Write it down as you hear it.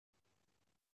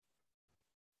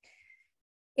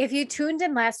If you tuned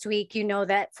in last week, you know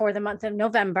that for the month of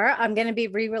November, I'm going to be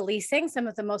re releasing some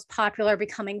of the most popular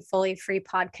Becoming Fully Free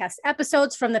podcast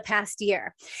episodes from the past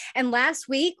year. And last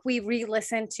week, we re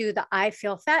listened to the I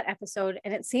Feel Fat episode.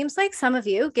 And it seems like some of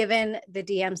you, given the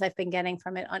DMs I've been getting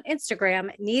from it on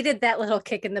Instagram, needed that little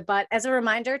kick in the butt as a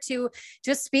reminder to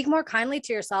just speak more kindly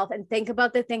to yourself and think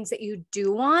about the things that you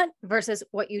do want versus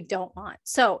what you don't want.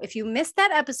 So if you missed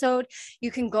that episode,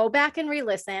 you can go back and re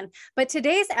listen. But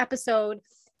today's episode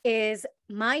is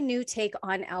my new take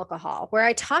on alcohol, where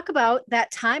I talk about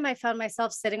that time I found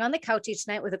myself sitting on the couch each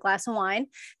night with a glass of wine,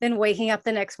 then waking up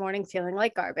the next morning feeling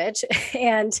like garbage.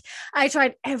 And I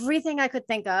tried everything I could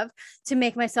think of to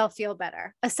make myself feel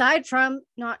better, aside from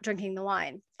not drinking the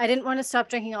wine. I didn't want to stop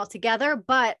drinking altogether,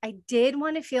 but I did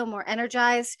want to feel more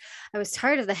energized. I was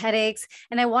tired of the headaches,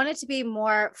 and I wanted to be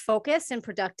more focused and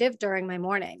productive during my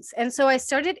mornings. And so I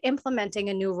started implementing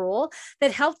a new rule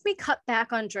that helped me cut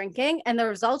back on drinking, and the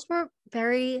results were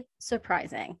very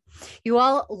surprising. You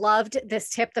all loved this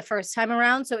tip the first time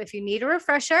around. So if you need a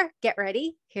refresher, get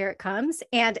ready. Here it comes.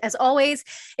 And as always,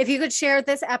 if you could share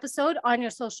this episode on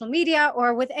your social media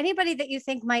or with anybody that you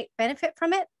think might benefit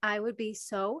from it, I would be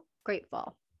so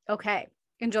grateful. Okay,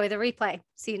 enjoy the replay.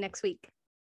 See you next week.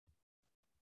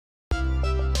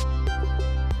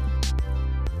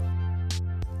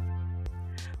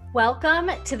 Welcome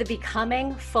to the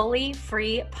Becoming Fully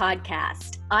Free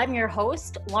podcast. I'm your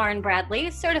host, Lauren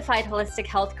Bradley, certified holistic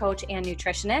health coach and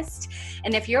nutritionist.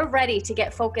 And if you're ready to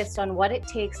get focused on what it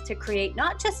takes to create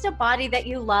not just a body that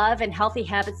you love and healthy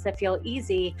habits that feel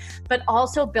easy, but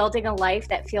also building a life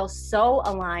that feels so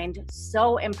aligned,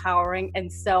 so empowering,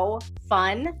 and so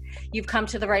fun, you've come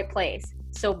to the right place.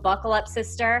 So buckle up,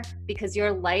 sister, because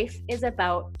your life is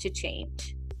about to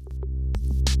change.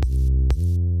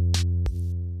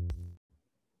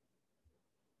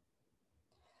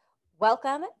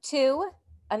 Welcome to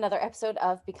another episode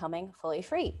of Becoming Fully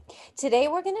Free. Today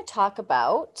we're going to talk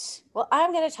about,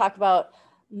 I'm going to talk about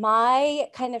my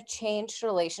kind of changed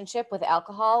relationship with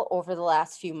alcohol over the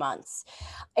last few months.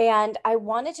 And I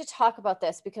wanted to talk about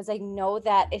this because I know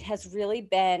that it has really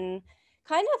been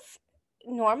kind of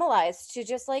normalized to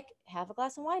just like have a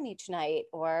glass of wine each night,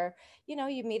 or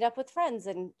you meet up with friends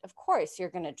and of course you're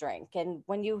going to drink, and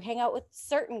when you hang out with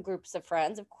certain groups of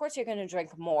friends, of course you're going to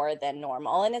drink more than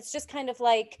normal, and it's just kind of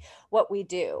like what we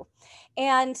do.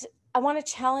 And I want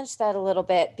to challenge that a little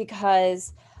bit,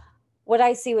 because what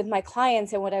I see with my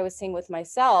clients and what I was seeing with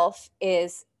myself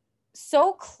is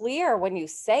so clear when you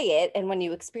say it and when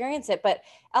you experience it, but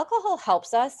alcohol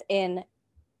helps us in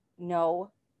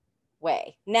no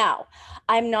way. Now,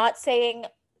 I'm not saying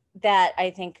that I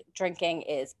think drinking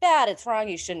is bad, it's wrong,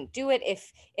 you shouldn't do it.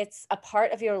 If it's a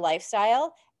part of your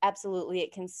lifestyle, absolutely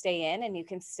it can stay in and you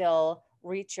can still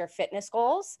reach your fitness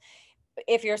goals.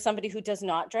 If you're somebody who does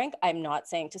not drink, I'm not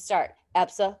saying to start.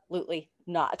 Absolutely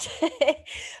not.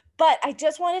 But I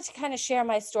just wanted to kind of share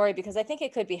my story because I think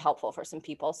it could be helpful for some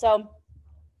people. So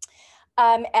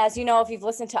as you know, if you've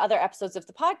listened to other episodes of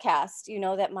the podcast, you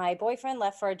know that my boyfriend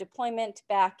left for a deployment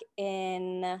back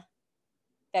in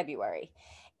February.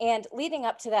 And leading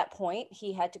up to that point,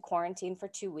 he had to quarantine for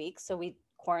 2 weeks. So we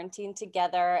quarantined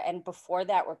together. And before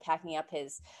that, we're packing up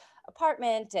his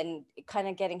apartment and kind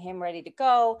of getting him ready to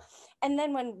go. And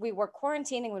then when we were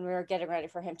quarantining, when we were getting ready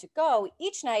for him to go,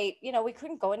 each night, we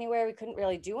couldn't go anywhere. We couldn't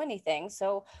really do anything.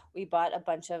 So we bought a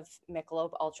bunch of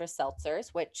Michelob Ultra seltzers,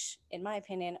 which in my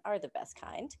opinion are the best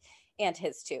kind, and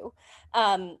his too.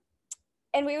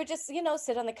 And we would just,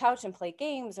 sit on the couch and play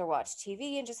games or watch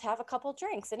TV and just have a couple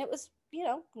drinks. And it was,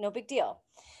 no big deal.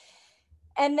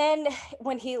 And then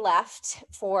when he left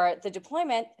for the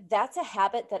deployment, that's a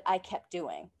habit that I kept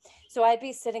doing. So I'd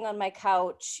be sitting on my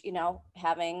couch,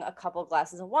 having a couple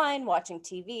glasses of wine, watching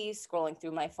TV, scrolling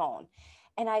through my phone.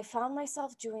 And I found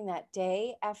myself doing that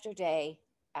day after day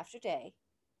after day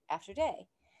after day.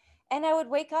 And I would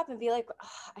wake up and be like,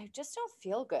 oh, I just don't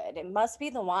feel good. It must be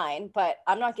the wine, but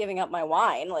I'm not giving up my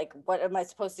wine. Like, what am I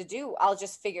supposed to do? I'll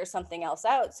just figure something else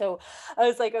out. So I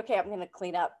was like, okay, I'm going to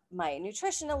clean up my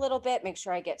nutrition a little bit, make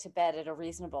sure I get to bed at a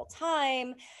reasonable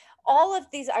time. All of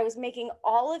these, I was making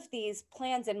all of these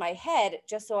plans in my head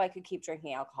just so I could keep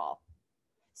drinking alcohol.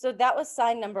 So that was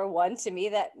sign number one to me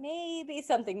that maybe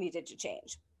something needed to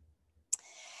change.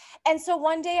 And so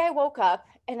one day I woke up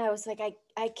and I was like,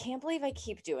 I can't believe I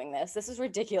keep doing this. This is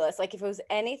ridiculous. Like, if it was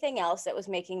anything else that was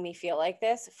making me feel like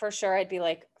this, for sure, I'd be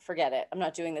like, forget it. I'm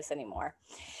not doing this anymore.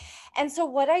 And so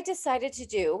what I decided to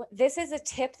do, this is a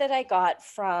tip that I got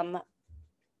from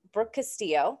Brooke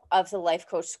Castillo of the Life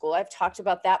Coach School. I've talked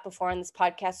about that before on this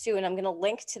podcast too. And I'm going to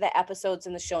link to the episodes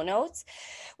in the show notes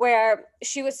where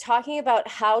she was talking about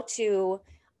how to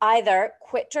either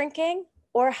quit drinking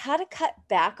or how to cut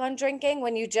back on drinking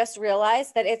when you just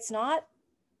realize that it's not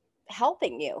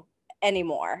helping you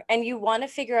anymore. And you want to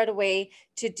figure out a way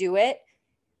to do it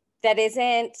that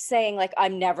isn't saying like,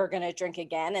 I'm never going to drink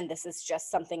again and this is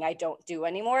just something I don't do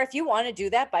anymore. If you want to do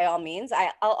that, by all means.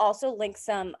 I'll also link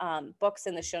some books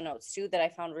in the show notes too that I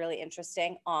found really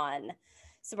interesting on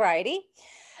sobriety.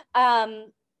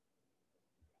 But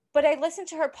I listened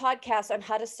to her podcast on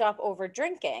how to stop over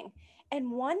drinking. And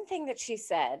one thing that she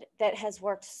said that has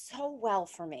worked so well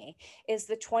for me is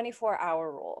the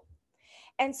 24-hour rule.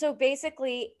 And so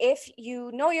basically, if you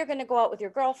know you're going to go out with your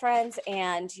girlfriends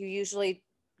and you usually,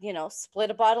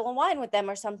 split a bottle of wine with them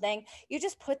or something, you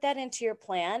just put that into your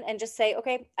plan and just say,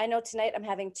 okay, I know tonight I'm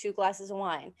having 2 glasses of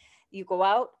wine. You go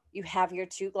out, you have your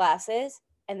 2 glasses,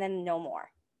 and then no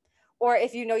more. Or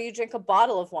if you know you drink a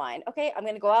bottle of wine, okay, I'm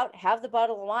going to go out, have the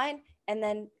bottle of wine, and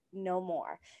then no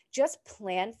more. Just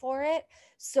plan for it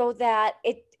so that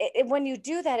it when you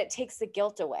do that, it takes the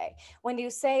guilt away. When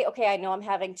you say, okay, I know I'm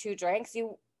having 2 drinks,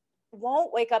 you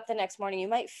won't wake up the next morning. You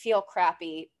might feel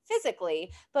crappy physically,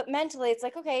 but mentally it's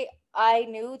like, okay, I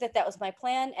knew that that was my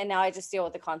plan and now I just deal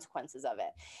with the consequences of it.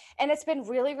 And it's been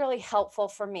really, really helpful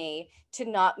for me to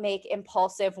not make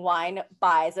impulsive wine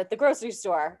buys at the grocery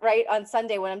store, right? On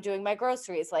Sunday when I'm doing my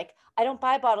groceries, like I don't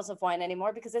buy bottles of wine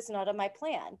anymore because it's not on my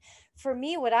plan. For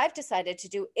me, what I've decided to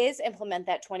do is implement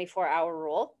that 24-hour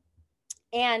rule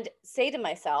and say to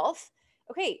myself,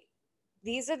 okay,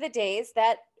 these are the days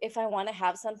that if I want to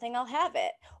have something, I'll have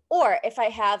it. Or if I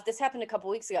have, this happened a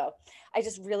couple weeks ago, I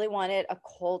just really wanted a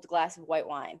cold glass of white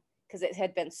wine because it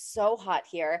had been so hot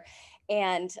here.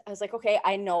 And I was like, okay,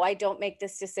 I know I don't make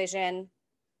this decision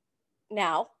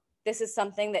now. This is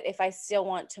something that if I still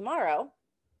want tomorrow,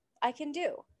 I can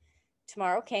do.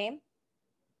 Tomorrow came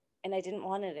and I didn't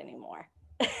want it anymore.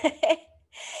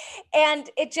 And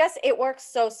it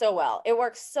works so well. It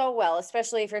works so well,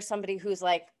 especially if you're somebody who's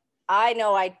like, I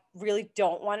know I really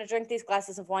don't want to drink these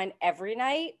glasses of wine every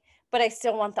night, but I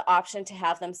still want the option to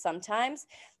have them sometimes.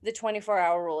 The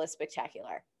 24-hour rule is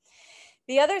spectacular.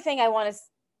 The other thing I want to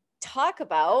talk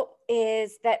about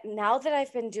is that now that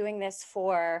I've been doing this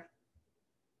for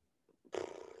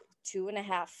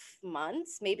 2.5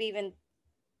 months, maybe even,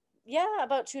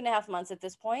 about 2.5 months at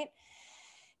this point.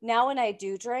 Now when I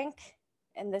do drink,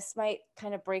 and this might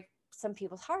kind of break some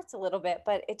people's hearts a little bit,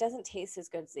 but it doesn't taste as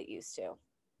good as it used to.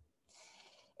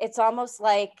 It's almost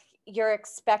like you're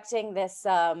expecting this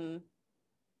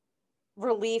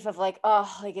relief of like,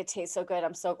 oh, like it tastes so good.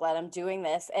 I'm so glad I'm doing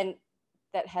this. And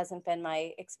that hasn't been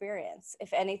my experience.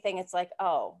 If anything, it's like,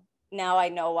 oh, now I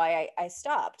know why I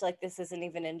stopped. Like this isn't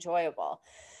even enjoyable.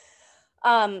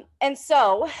 And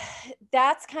so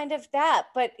that's kind of that.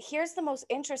 But here's the most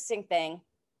interesting thing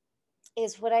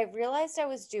is what I realized I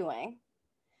was doing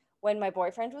when my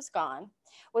boyfriend was gone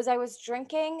was I was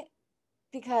drinking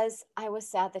because I was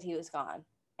sad that he was gone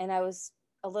and I was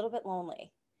a little bit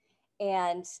lonely.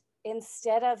 And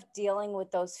instead of dealing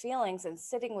with those feelings and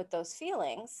sitting with those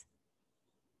feelings,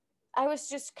 I was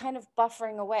just kind of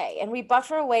buffering away. And we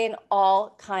buffer away in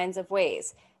all kinds of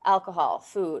ways: alcohol,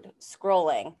 food,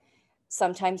 scrolling,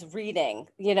 sometimes reading.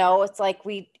 It's like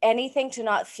anything to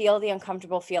not feel the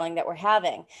uncomfortable feeling that we're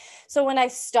having. So when I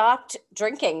stopped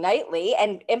drinking nightly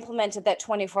and implemented that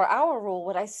 24-hour rule,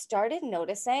 what I started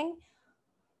noticing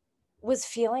was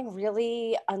feeling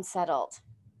really unsettled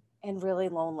and really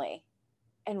lonely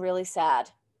and really sad.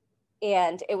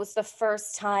 And it was the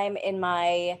first time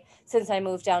since I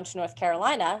moved down to North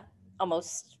Carolina,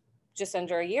 almost just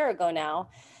under a year ago now,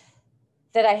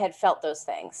 that I had felt those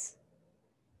things.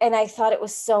 And I thought it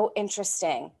was so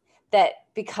interesting that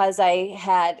because I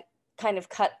had kind of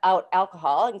cut out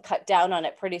alcohol and cut down on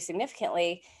it pretty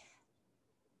significantly,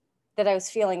 that I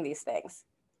was feeling these things.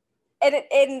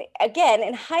 And again,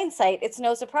 in hindsight, it's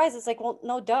no surprise. It's like, well,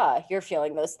 no, duh, you're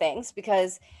feeling those things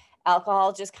because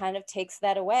alcohol just kind of takes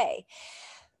that away.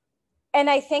 And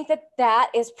I think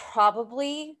that is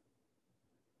probably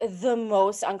the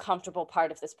most uncomfortable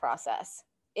part of this process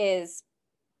is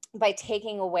by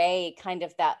taking away kind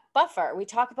of that buffer. We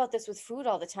talk about this with food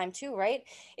all the time too, right?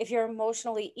 If you're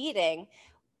emotionally eating,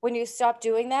 when you stop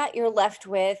doing that, you're left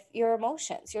with your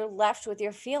emotions, you're left with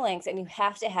your feelings, and you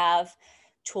have to have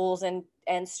tools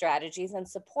and strategies and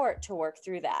support to work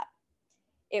through that.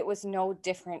 It was no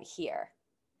different here.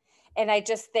 And I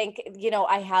just think,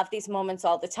 I have these moments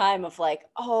all the time of like,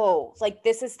 oh, like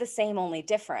this is the same, only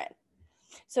different.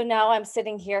 So now I'm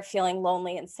sitting here feeling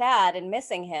lonely and sad and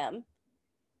missing him.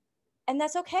 And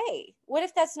that's okay. What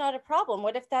if that's not a problem?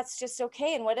 What if that's just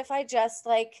okay? And what if I just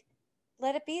like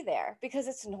let it be there? Because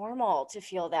it's normal to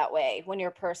feel that way when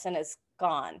your person is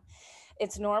gone.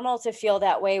 It's normal to feel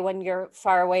that way when you're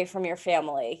far away from your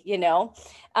family, you know?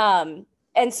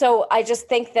 And so I just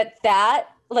think that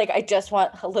like, I just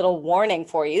want a little warning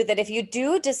for you that if you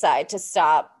do decide to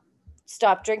stop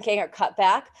drinking or cut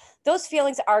back, those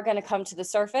feelings are going to come to the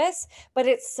surface, but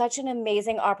it's such an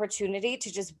amazing opportunity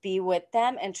to just be with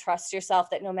them and trust yourself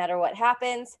that no matter what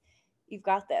happens, you've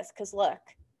got this. Because look,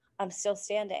 I'm still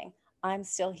standing. I'm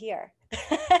still here.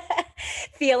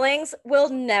 Feelings will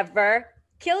never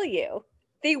kill you.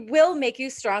 They will make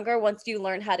you stronger once you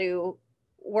learn how to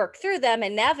work through them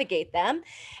and navigate them,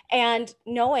 and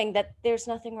knowing that there's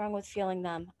nothing wrong with feeling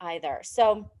them either.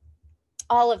 So,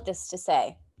 all of this to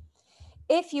say,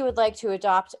 if you would like to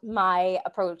adopt my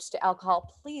approach to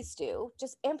alcohol, please do.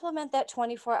 Just implement that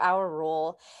 24-hour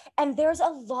rule. And there's a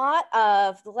lot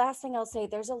of, the last thing I'll say,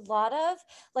 there's a lot of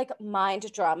like mind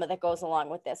drama that goes along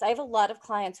with this. I have a lot of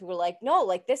clients who were like, no,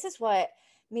 like this is what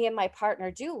me and my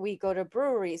partner do. We go to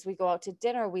breweries, we go out to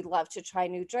dinner, we love to try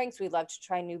new drinks, we love to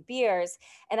try new beers,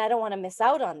 and I don't want to miss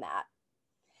out on that.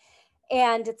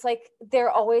 And it's like, there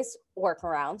are always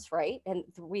workarounds, right? And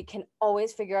we can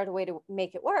always figure out a way to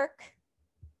make it work.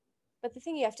 But the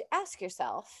thing you have to ask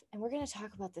yourself, and we're going to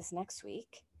talk about this next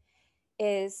week,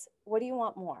 is what do you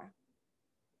want more?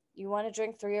 You want to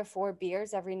drink 3 or 4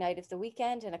 beers every night of the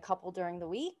weekend and a couple during the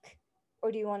week?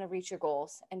 Or do you want to reach your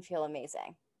goals and feel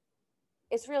amazing?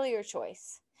 It's really your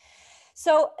choice.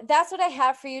 So that's what I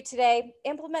have for you today.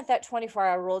 Implement that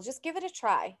 24-hour rule. Just give it a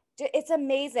try. It's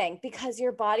amazing because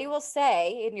your body will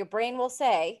say, and your brain will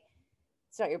say,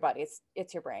 it's not your body,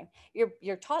 it's your brain.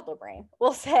 Your toddler brain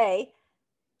will say,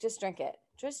 just drink it.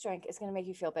 Just drink. It's going to make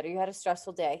you feel better. You had a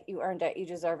stressful day. You earned it. You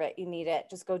deserve it. You need it.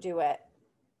 Just go do it.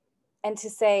 And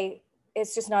to say,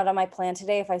 it's just not on my plan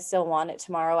today. If I still want it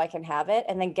tomorrow, I can have it.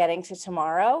 And then getting to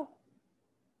tomorrow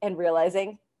and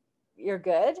realizing you're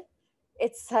good.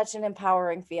 It's such an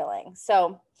empowering feeling.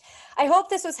 So I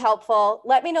hope this was helpful.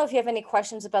 Let me know if you have any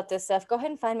questions about this stuff. Go ahead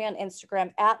and find me on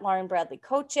Instagram at Lauren Bradley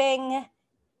Coaching.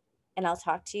 And I'll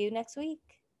talk to you next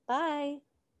week. Bye.